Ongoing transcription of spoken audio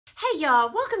Hey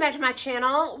y'all, welcome back to my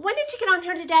channel. Wanted to get on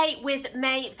here today with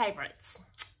May favorites.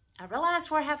 I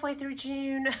realize we're halfway through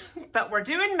June, but we're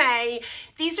doing May.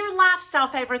 These are lifestyle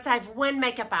favorites. I have one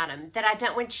makeup item that I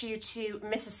don't want you to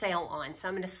miss a sale on. So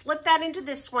I'm going to slip that into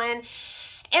this one.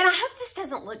 And I hope this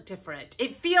doesn't look different.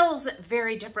 It feels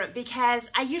very different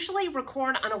because I usually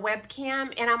record on a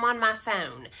webcam and I'm on my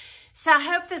phone. So I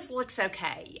hope this looks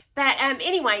okay. But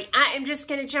anyway, I am just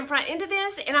going to jump right into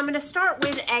this, and I'm going to start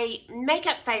with a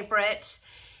makeup favorite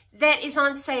that is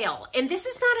on sale. And this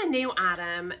is not a new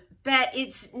item, but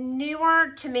it's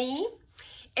newer to me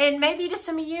and maybe to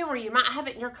some of you, or you might have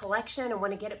it in your collection and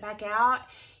want to get it back out.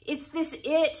 It's this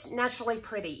It Naturally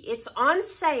Pretty. It's on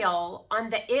sale on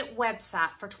the It website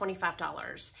for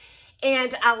 $25.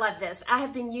 And I love this. I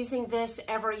have been using this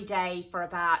every day for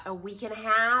about a week and a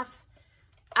half.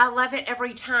 I love it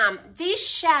every time. These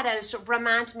shadows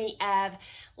remind me of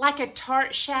like a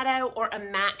Tarte shadow or a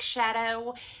MAC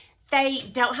shadow. They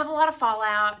don't have a lot of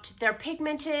fallout. They're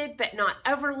pigmented, but not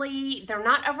overly. They're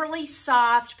not overly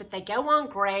soft, but they go on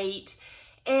great.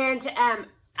 And I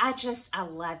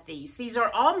love these. These are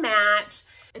all matte.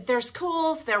 There's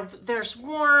cools, there's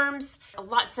warms,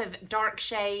 lots of dark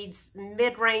shades,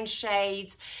 mid-range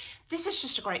shades. This is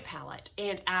just a great palette,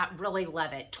 and I really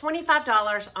love it.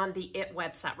 $25 on the It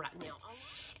website right now.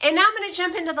 And now I'm going to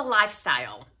jump into the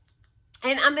lifestyle.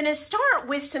 And I'm going to start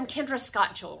with some Kendra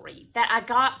Scott jewelry that I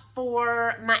got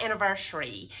for my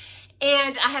anniversary.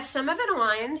 And I have some of it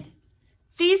on.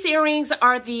 These earrings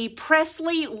are the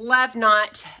Presley Love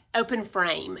Knot open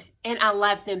frame, and I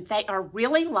love them. They are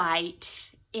really light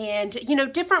and, you know,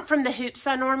 different from the hoops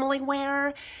I normally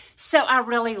wear. So I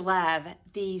really love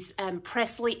these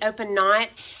Presley open knot.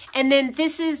 And then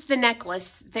this is the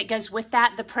necklace that goes with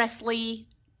that, the Presley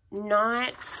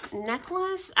knot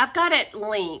necklace. I've got it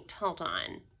linked. Hold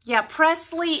on. Yeah,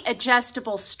 Presley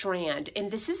adjustable strand. And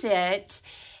this is it.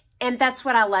 And that's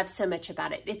what I love so much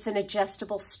about it. It's an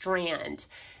adjustable strand.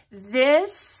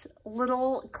 This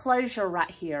little closure right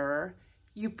here,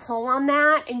 you pull on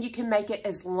that and you can make it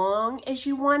as long as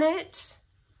you want it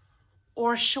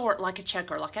or short like a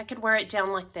choker. Like I could wear it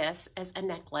down like this as a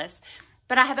necklace,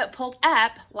 but I have it pulled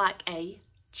up like a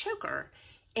choker.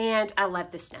 And I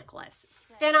love this necklace.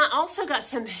 Then I also got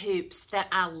some hoops that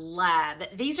I love.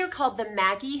 These are called the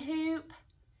Maggie hoop.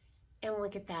 And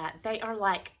look at that. They are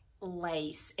like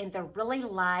lace and they're really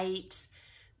light,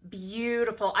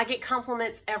 beautiful. I get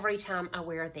compliments every time I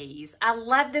wear these. I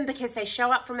love them because they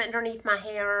show up from underneath my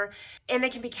hair and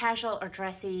they can be casual or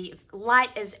dressy,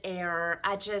 light as air.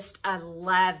 I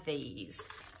love these.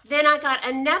 Then I got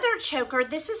another choker.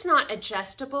 This is not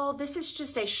adjustable. This is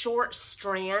just a short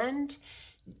strand,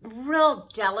 real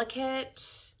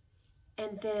delicate.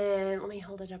 And then let me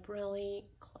hold it up really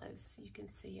close so you can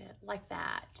see it like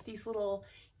that. These little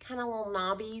kind of little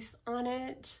knobbies on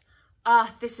it.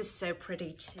 This is so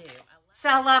pretty too. So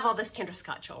I love all this Kendra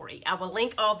Scott jewelry. I will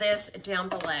link all this down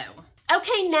below.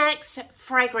 Okay, next,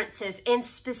 fragrances. And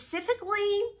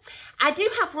specifically, I do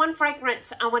have one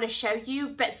fragrance I want to show you,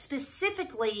 but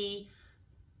specifically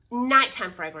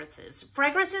nighttime fragrances.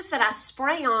 Fragrances that I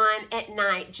spray on at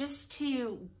night just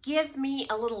to give me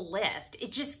a little lift.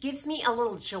 It just gives me a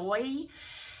little joy.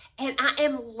 And I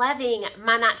am loving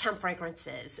my nighttime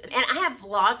fragrances. And I have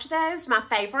vlogged those, my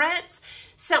favorites.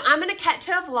 So I'm going to cut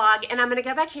to a vlog and I'm going to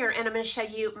go back here and I'm going to show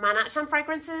you my nighttime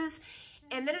fragrances.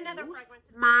 And then another fragrance.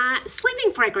 My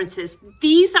sleeping fragrances.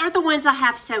 These are the ones I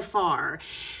have so far.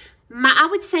 I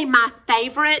would say my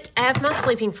favorite of my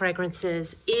sleeping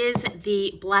fragrances is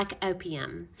the Black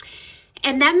Opium.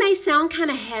 And that may sound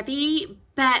kind of heavy,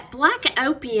 but Black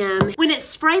Opium, when it's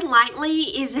sprayed lightly,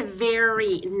 is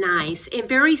very nice and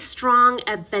very strong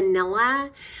of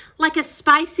vanilla, like a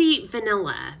spicy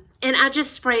vanilla. And I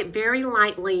just spray it very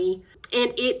lightly,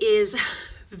 and it is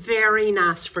very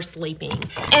nice for sleeping.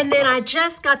 And then I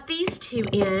just got these two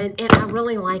in, and I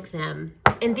really like them.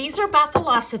 And these are by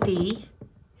Philosophy.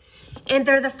 And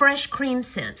they're the fresh cream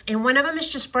scents. And one of them is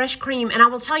just fresh cream. And I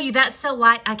will tell you, that's so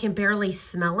light I can barely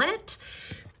smell it.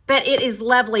 But it is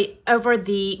lovely over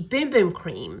the Boom Boom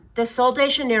Cream. The Sol de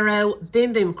Janeiro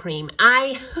Boom Boom Cream.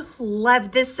 I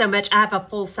love this so much. I have a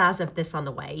full size of this on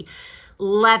the way.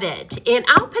 Love it. And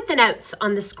I'll put the notes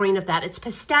on the screen of that. It's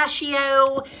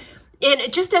pistachio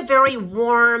and just a very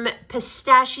warm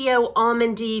pistachio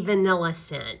almondy vanilla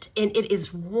scent. And it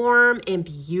is warm and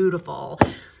beautiful.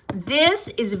 This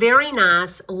is very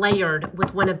nice layered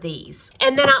with one of these.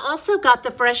 And then I also got the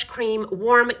Fresh Cream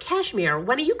Warm Cashmere.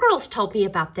 One of you girls told me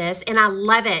about this and I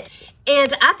love it.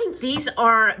 And I think these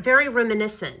are very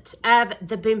reminiscent of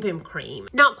the Boom Boom Cream.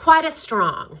 Not quite as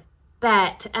strong,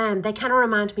 but they kind of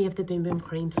remind me of the Boom Boom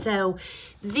Cream. So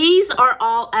these are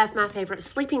all of my favorite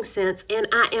sleeping scents, and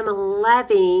I am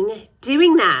loving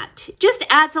doing that. Just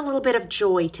adds a little bit of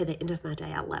joy to the end of my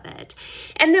day. I love it.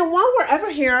 And then while we're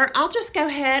over here, I'll just go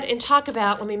ahead and talk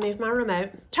about, let me move my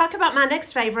remote, talk about my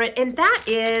next favorite, and that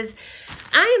is,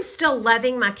 I am still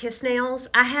loving my kiss nails.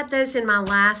 I had those in my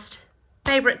last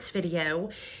favorites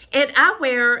video, and I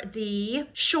wear the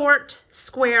short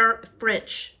square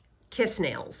French kiss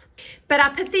nails, but I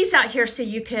put these out here so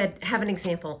you could have an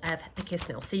example of a kiss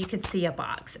nail, so you could see a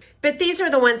box. But these are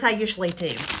the ones I usually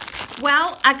do.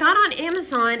 Well, I got on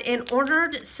Amazon and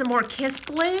ordered some more kiss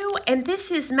glue, and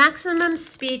this is maximum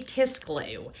speed kiss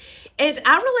glue, and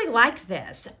I really like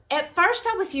this. At first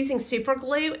I was using super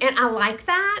glue, and I like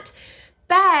that,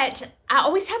 but I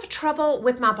always have trouble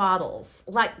with my bottles.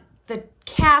 Like, the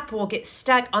cap will get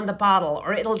stuck on the bottle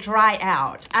or it'll dry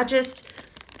out. I just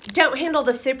don't handle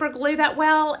the super glue that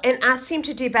well, and I seem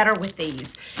to do better with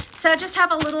these. So I just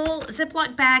have a little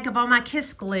Ziploc bag of all my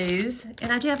kiss glues,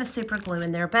 and I do have a super glue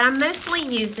in there, but I'm mostly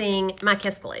using my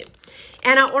kiss glue.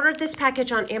 And I ordered this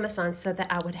package on Amazon so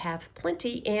that I would have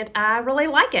plenty, and I really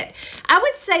like it. I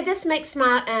would say this makes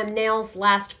my nails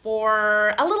last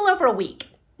for a little over a week,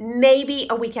 maybe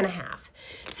a week and a half.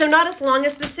 So not as long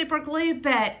as the super glue,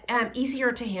 but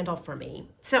easier to handle for me.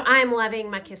 So I'm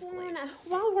loving my kiss glue. And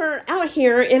while we're out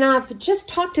here, and I've just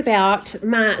talked about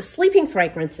my sleeping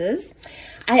fragrances,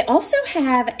 I also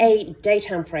have a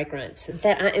daytime fragrance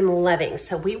that I am loving.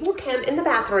 So we will come in the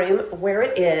bathroom where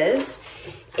it is,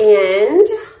 and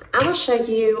I will show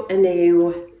you a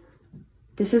new,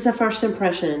 this is a first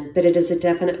impression, but it is a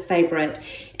definite favorite.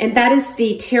 And that is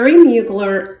the Terry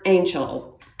Mugler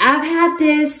Angel. I've had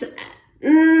this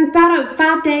about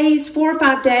 5 days, 4 or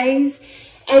 5 days,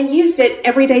 and used it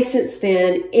every day since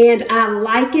then, and I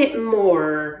like it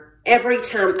more every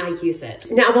time I use it.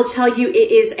 Now, I will tell you,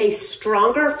 it is a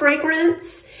stronger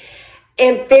fragrance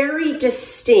and very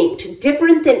distinct,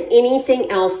 different than anything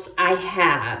else I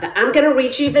have. I'm going to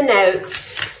read you the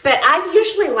notes, but I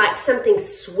usually like something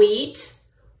sweet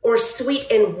or sweet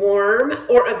and warm,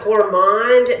 or a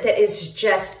gourmand that is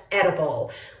just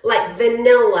edible, like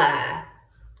vanilla,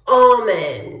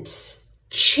 almond,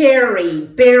 cherry,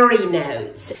 berry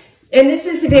notes. And this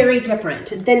is very different.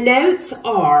 The notes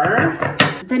are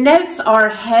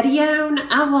hedione.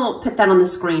 I won't put that on the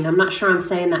screen. I'm not sure I'm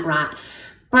saying that right.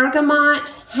 Bergamot,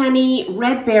 honey,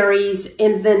 red berries,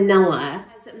 and vanilla.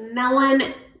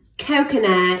 Melon,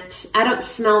 coconut, I don't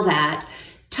smell that,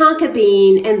 tonka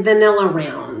bean, and vanilla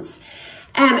rounds.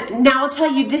 Now I'll tell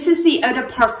you, this is the eau de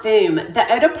parfum. The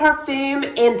eau de parfum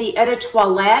and the eau de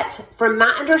toilette, from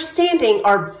my understanding,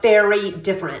 are very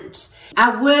different.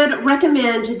 I would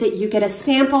recommend that you get a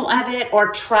sample of it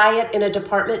or try it in a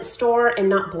department store and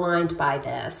not blind buy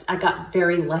this. I got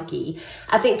very lucky.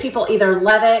 I think people either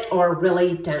love it or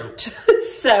really don't.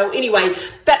 So anyway,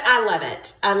 but I love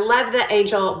it. I love the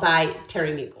Angel by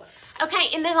Terry Mugler. Okay,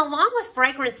 and then along with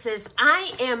fragrances,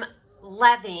 I am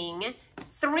loving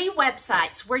 3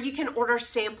 websites where you can order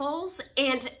samples.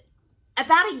 And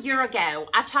about a year ago,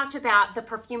 I talked about the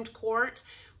Perfumed Court,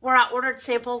 where I ordered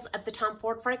samples of the Tom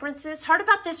Ford fragrances. Heard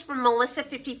about this from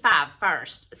Melissa55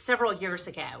 first, several years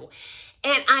ago.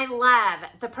 And I love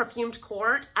the Perfumed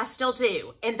Court. I still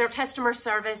do. And their customer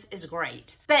service is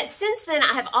great. But since then,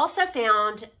 I have also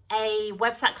found a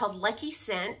website called Lucky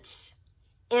Scent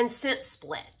and Scent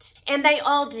Split. And they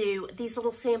all do these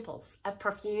little samples of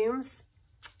perfumes,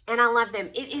 and I love them.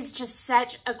 It is just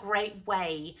such a great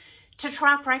way to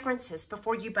try fragrances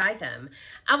before you buy them.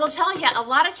 I will tell you, a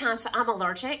lot of times I'm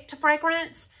allergic to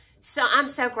fragrance, so I'm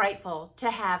so grateful to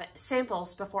have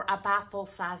samples before I buy full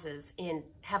sizes and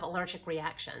have allergic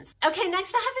reactions. Okay,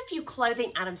 next I have a few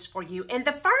clothing items for you. And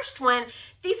the first one,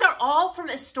 these are all from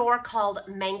a store called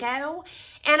Mango.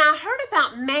 And I heard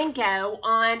about Mango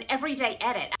on Everyday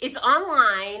Edit. It's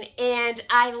online, and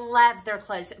I love their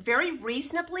clothes. Very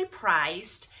reasonably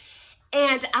priced,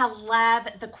 and I love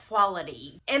the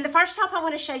quality. And the first top I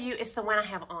want to show you is the one I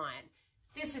have on.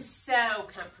 This is so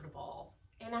comfortable,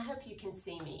 and I hope you can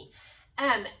see me.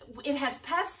 It has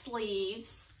puff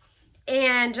sleeves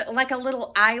and like a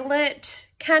little eyelet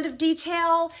kind of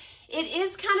detail. It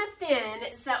is kind of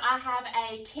thin, so I have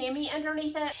a cami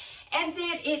underneath it, and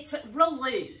then it's real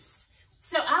loose.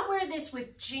 So I wear this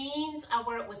with jeans, I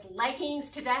wear it with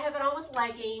leggings. Today I have it on with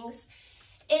leggings,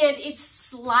 and it's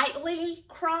slightly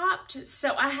cropped,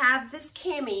 so I have this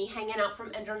cami hanging out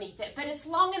from underneath it, but it's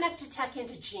long enough to tuck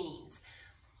into jeans.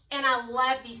 And I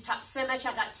love these tops so much.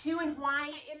 I got 2 in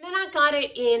white, and then I got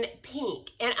it in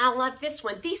pink, and I love this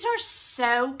one. These are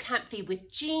so comfy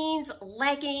with jeans,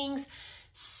 leggings,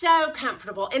 So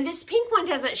comfortable. And this pink one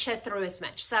doesn't show through as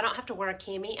much, so I don't have to wear a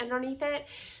cami underneath it.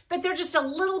 But they're just a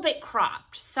little bit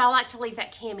cropped. So I like to leave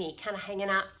that cami kind of hanging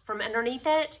out from underneath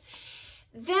it.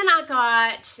 Then I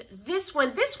got this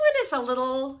one. This one is a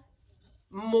little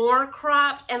more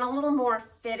cropped and a little more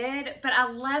fitted, but I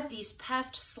love these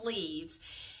puffed sleeves.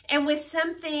 And with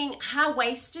something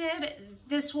high-waisted,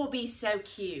 this will be so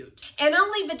cute. And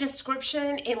I'll leave a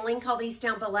description and link all these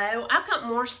down below. I've got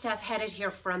more stuff headed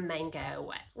here from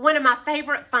Mango. One of my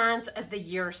favorite finds of the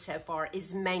year so far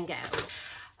is Mango.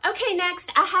 Okay,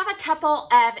 next, I have a couple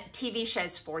of TV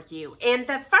shows for you. And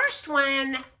the first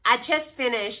one I just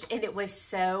finished, and it was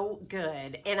so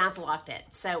good, and I vlogged it.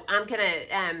 So I'm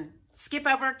gonna skip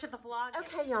over to the vlog.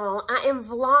 Okay, y'all, I am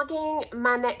vlogging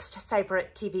my next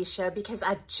favorite TV show because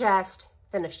I just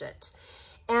finished it.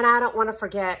 And I don't want to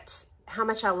forget how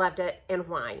much I loved it and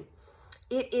why.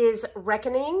 It is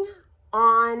Reckoning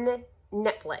on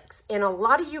Netflix. And a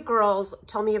lot of you girls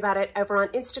told me about it over on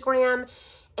Instagram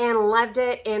and loved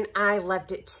it, and I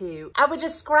loved it too. I would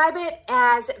describe it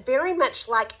as very much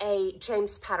like a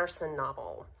James Patterson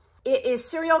novel. It is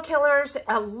serial killers,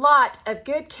 a lot of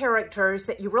good characters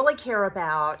that you really care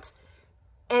about,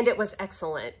 and it was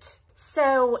excellent.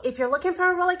 So if you're looking for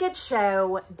a really good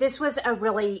show, this was a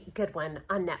really good one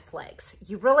on Netflix.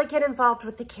 You really get involved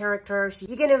with the characters.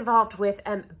 You get involved with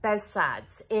both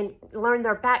sides and learn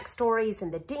their backstories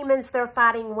and the demons they're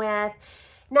fighting with.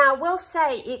 Now, I will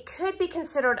say it could be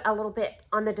considered a little bit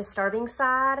on the disturbing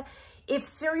side. If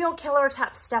serial killer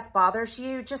type stuff bothers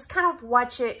you, just kind of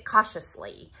watch it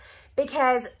cautiously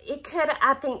because it could,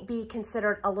 I think, be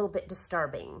considered a little bit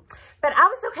disturbing. But I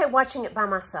was okay watching it by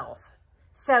myself.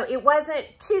 So it wasn't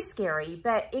too scary,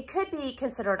 but it could be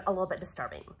considered a little bit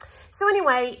disturbing. So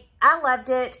anyway, I loved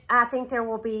it. I think there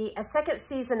will be a second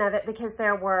season of it because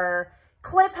there were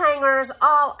cliffhangers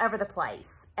all over the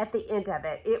place at the end of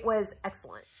it. It was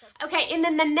excellent. Okay, and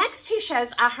then the next two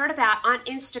shows I heard about on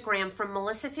Instagram from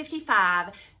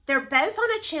Melissa55, they're both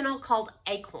on a channel called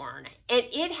Acorn, and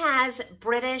it has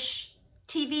British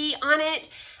TV on it.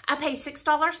 I pay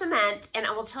 $6 a month, and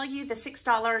I will tell you the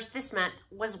 $6 this month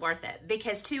was worth it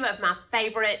because two of my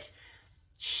favorite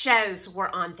shows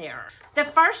were on there. The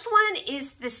first one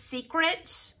is The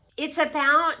Secret. It's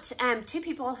about two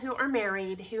people who are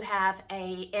married who have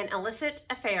an illicit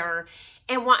affair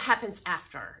and what happens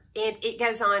after. And it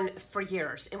goes on for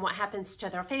years and what happens to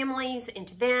their families and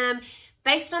to them,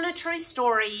 based on a true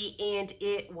story, and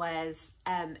it was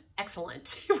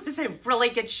excellent. It was a really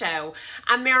good show.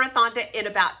 I marathoned it in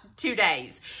about 2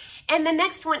 days. And the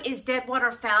next one is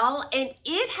Deadwater Fell, and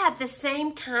it had the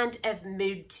same kind of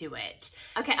mood to it.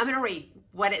 Okay, I'm going to read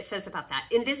what it says about that.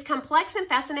 In this complex and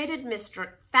fascinating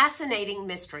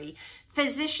mystery,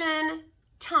 physician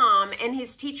Tom and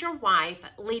his teacher wife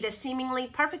lead a seemingly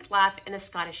perfect life in a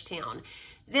Scottish town.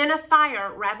 Then a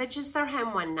fire ravages their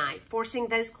home one night, forcing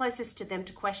those closest to them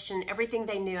to question everything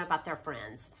they knew about their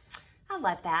friends. I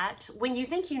love that. When you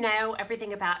think you know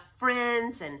everything about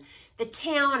friends and the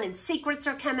town and secrets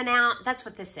are coming out, that's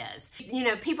what this is. You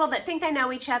know, people that think they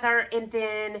know each other and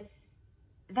then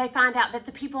they find out that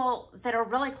the people that are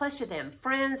really close to them,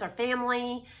 friends or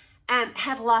family,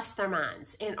 have lost their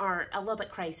minds and are a little bit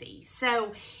crazy.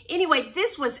 So anyway,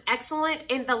 this was excellent.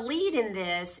 And the lead in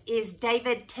this is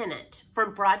David Tennant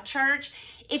from Broadchurch.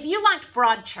 If you liked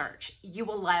Broadchurch, you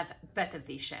will love both of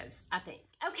these shows, I think.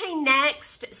 Okay,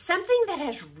 next, something that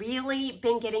has really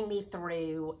been getting me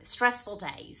through stressful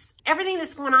days. Everything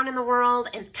that's going on in the world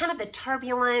and kind of the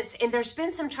turbulence, and there's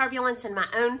been some turbulence in my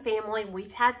own family.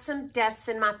 We've had some deaths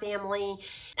in my family.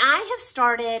 I have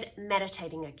started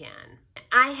meditating again.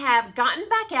 I have gotten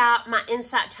back out my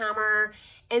Insight Timer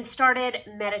and started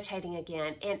meditating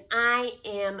again, and I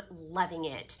am loving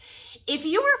it. If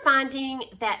you are finding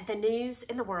that the news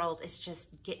in the world is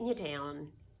just getting you down,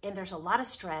 and there's a lot of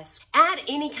stress, add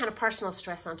any kind of personal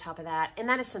stress on top of that, and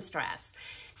that is some stress.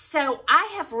 So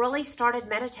I have really started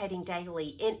meditating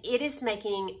daily, and it is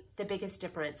making the biggest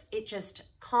difference. It just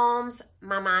calms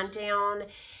my mind down,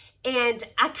 and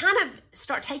I kind of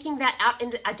start taking that out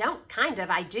into,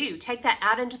 I do take that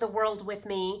out into the world with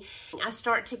me. I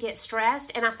start to get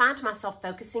stressed, and I find myself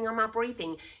focusing on my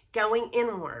breathing, going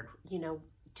inward, you know,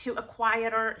 to a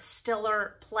quieter,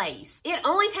 stiller place. It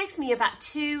only takes me about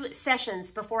 2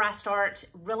 sessions before I start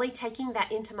really taking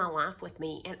that into my life with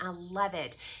me, and I love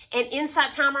it. And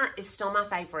Insight Timer is still my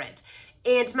favorite.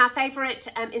 And my favorite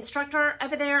instructor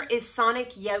over there is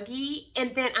Sonic Yogi.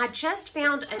 And then I just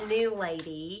found a new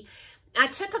lady. I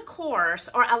took a course,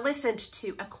 or I listened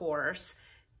to a course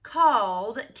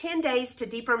called 10 Days to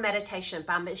Deeper Meditation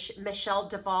by Michele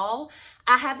DuVal.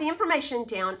 I have the information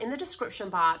down in the description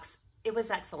box. It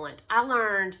was excellent. I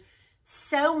learned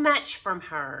so much from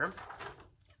her.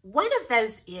 One of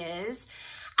those is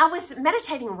I was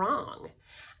meditating wrong.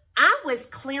 I was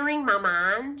clearing my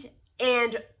mind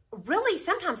and really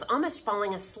sometimes almost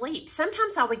falling asleep.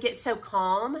 Sometimes I would get so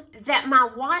calm that my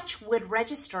watch would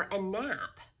register a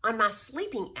nap on my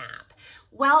sleeping app.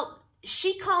 Well,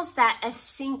 she calls that a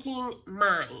sinking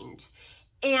mind.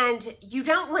 And you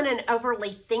don't want an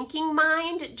overly thinking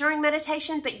mind during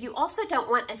meditation, but you also don't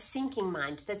want a sinking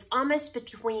mind that's almost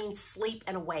between sleep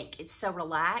and awake. It's so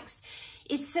relaxed.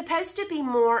 It's supposed to be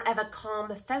more of a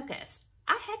calm focus.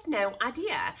 I had no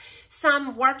idea. So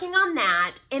I'm working on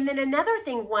that. And then another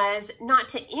thing was not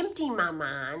to empty my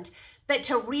mind, but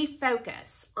to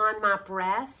refocus on my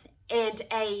breath and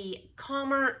a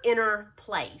calmer inner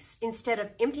place instead of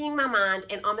emptying my mind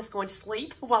and almost going to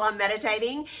sleep while I'm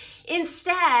meditating.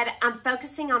 Instead, I'm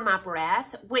focusing on my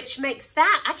breath, which makes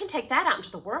that, I can take that out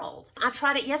into the world. I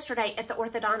tried it yesterday at the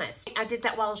orthodontist. I did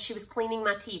that while she was cleaning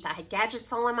my teeth. I had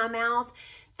gadgets all in my mouth.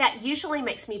 That usually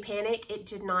makes me panic. It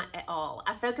did not at all.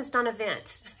 I focused on a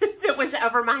vent that was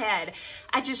over my head.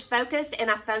 I just focused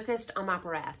and I focused on my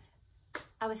breath.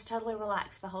 I was totally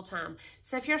relaxed the whole time.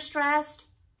 So if you're stressed,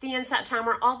 the Insight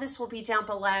Timer, all this will be down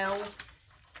below.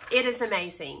 It is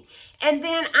amazing. And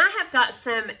then I have got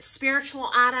some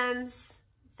spiritual items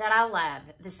that I love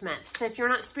this month. So if you're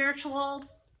not spiritual,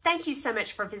 thank you so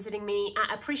much for visiting me.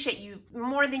 I appreciate you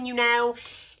more than you know.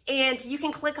 And you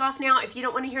can click off now if you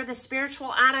don't want to hear the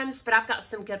spiritual items, but I've got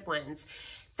some good ones.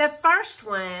 The first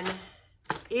one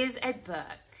is a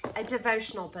book, a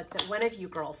devotional book that one of you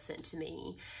girls sent to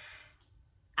me.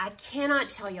 I cannot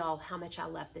tell y'all how much I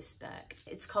love this book.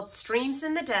 It's called Streams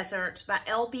in the Desert by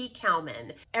L.B.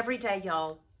 Cowman. Every day,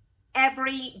 y'all,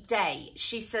 every day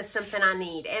she says something I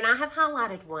need. And I have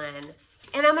highlighted one.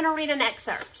 And I'm going to read an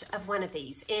excerpt of one of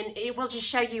these. And it will just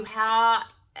show you how,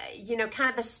 you know,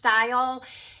 kind of the style.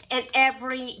 And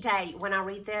every day when I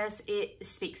read this, it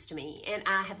speaks to me. And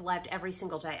I have loved every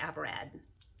single day I've read.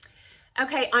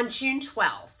 Okay, on June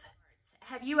 12th.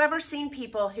 Have you ever seen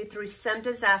people who through some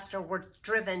disaster were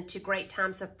driven to great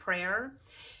times of prayer?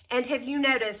 And have you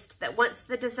noticed that once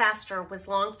the disaster was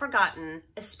long forgotten,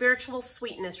 a spiritual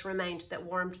sweetness remained that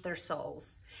warmed their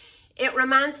souls? It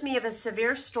reminds me of a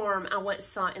severe storm I once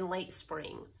saw in late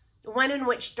spring, one in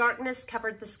which darkness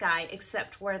covered the sky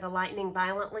except where the lightning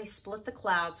violently split the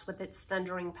clouds with its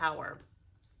thundering power.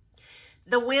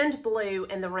 The wind blew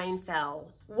and the rain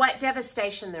fell. What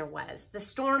devastation there was. The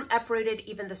storm uprooted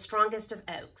even the strongest of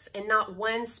oaks, and not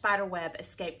one spider web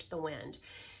escaped the wind,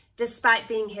 despite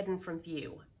being hidden from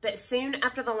view. But soon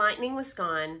after the lightning was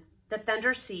gone, the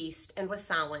thunder ceased and was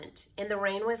silent, and the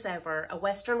rain was over. A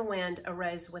western wind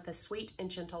arose with a sweet and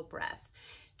gentle breath,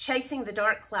 chasing the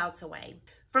dark clouds away.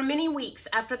 For many weeks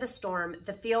after the storm,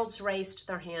 the fields raised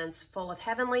their hands full of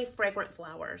heavenly, fragrant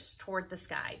flowers toward the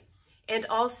sky. And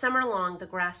all summer long, the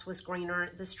grass was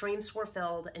greener, the streams were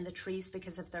filled, and the trees,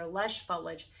 because of their lush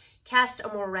foliage, cast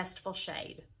a more restful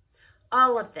shade.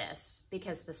 All of this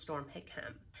because the storm had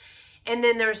come. And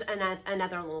then there's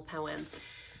another little poem.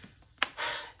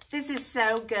 This is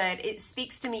so good. It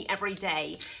speaks to me every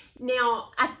day.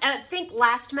 Now, I think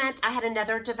last month I had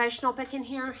another devotional book in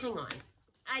here. Hang on.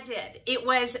 I did. It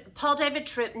was Paul David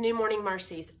Tripp, New Morning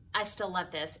Mercies. I still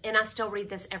love this, and I still read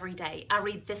this every day. I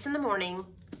read this in the morning.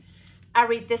 I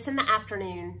read this in the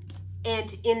afternoon,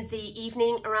 and in the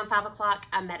evening around 5 o'clock,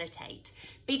 I meditate.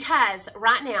 Because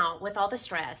right now, with all the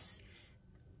stress,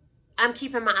 I'm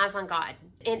keeping my eyes on God,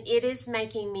 and it is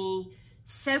making me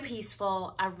so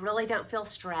peaceful. I really don't feel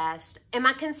stressed. Am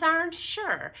I concerned?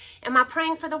 Sure. Am I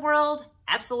praying for the world?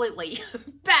 Absolutely.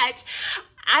 But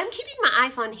I'm keeping my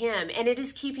eyes on Him, and it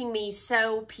is keeping me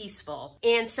so peaceful.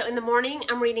 And so in the morning,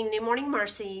 I'm reading New Morning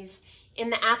Mercies. In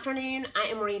the afternoon, I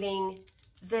am reading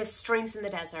this Streams in the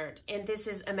Desert, and this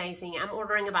is amazing. I'm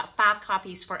ordering about 5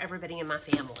 copies for everybody in my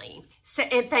family. So,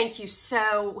 and thank you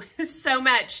so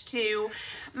much to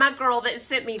my girl that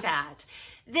sent me that.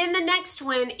 Then the next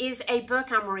one is a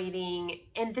book I'm reading,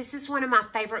 and this is one of my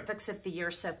favorite books of the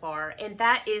year so far, and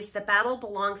that is The Battle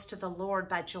Belongs to the Lord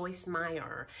by Joyce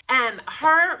Meyer.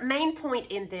 Her main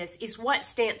point in this is, what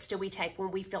stance do we take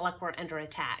when we feel like we're under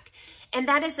attack? And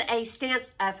that is a stance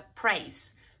of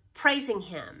praise. Praising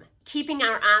Him, keeping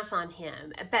our eyes on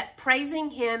Him, but praising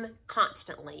Him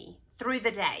constantly through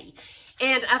the day.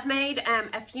 And I've made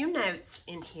a few notes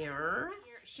in here.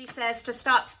 She says to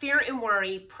stop fear and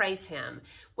worry, praise Him.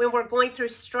 When we're going through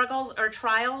struggles or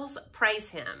trials, praise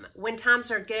Him. When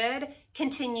times are good,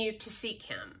 continue to seek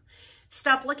Him.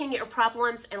 Stop looking at your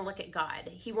problems and look at God.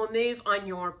 He will move on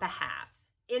your behalf.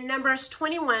 In Numbers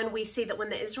 21, we see that when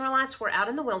the Israelites were out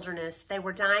in the wilderness, they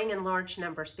were dying in large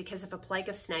numbers because of a plague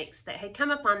of snakes that had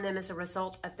come upon them as a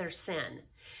result of their sin.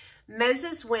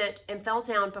 Moses went and fell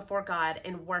down before God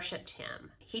and worshiped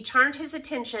him. He turned his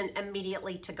attention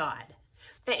immediately to God.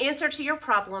 The answer to your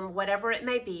problem, whatever it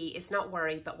may be, is not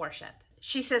worry, but worship.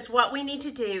 She says what we need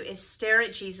to do is stare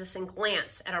at Jesus and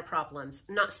glance at our problems,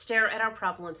 not stare at our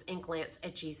problems and glance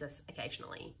at Jesus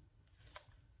occasionally.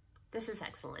 This is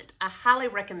excellent. I highly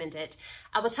recommend it.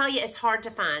 I will tell you it's hard to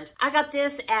find. I got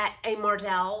this at a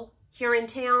Mardel here in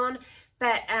town,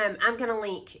 but I'm going to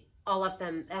link all of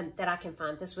them that I can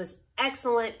find. This was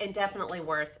excellent and definitely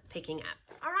worth picking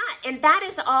up. All right, and that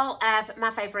is all of my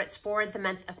favorites for the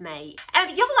month of May.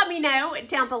 Y'all let me know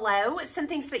down below some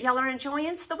things that y'all are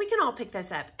enjoying so that we can all pick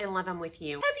those up and love them with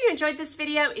you. Hope you enjoyed this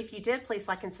video. If you did, please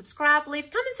like and subscribe. Leave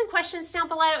comments and questions down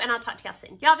below, and I'll talk to y'all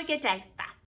soon. Y'all have a good day. Bye.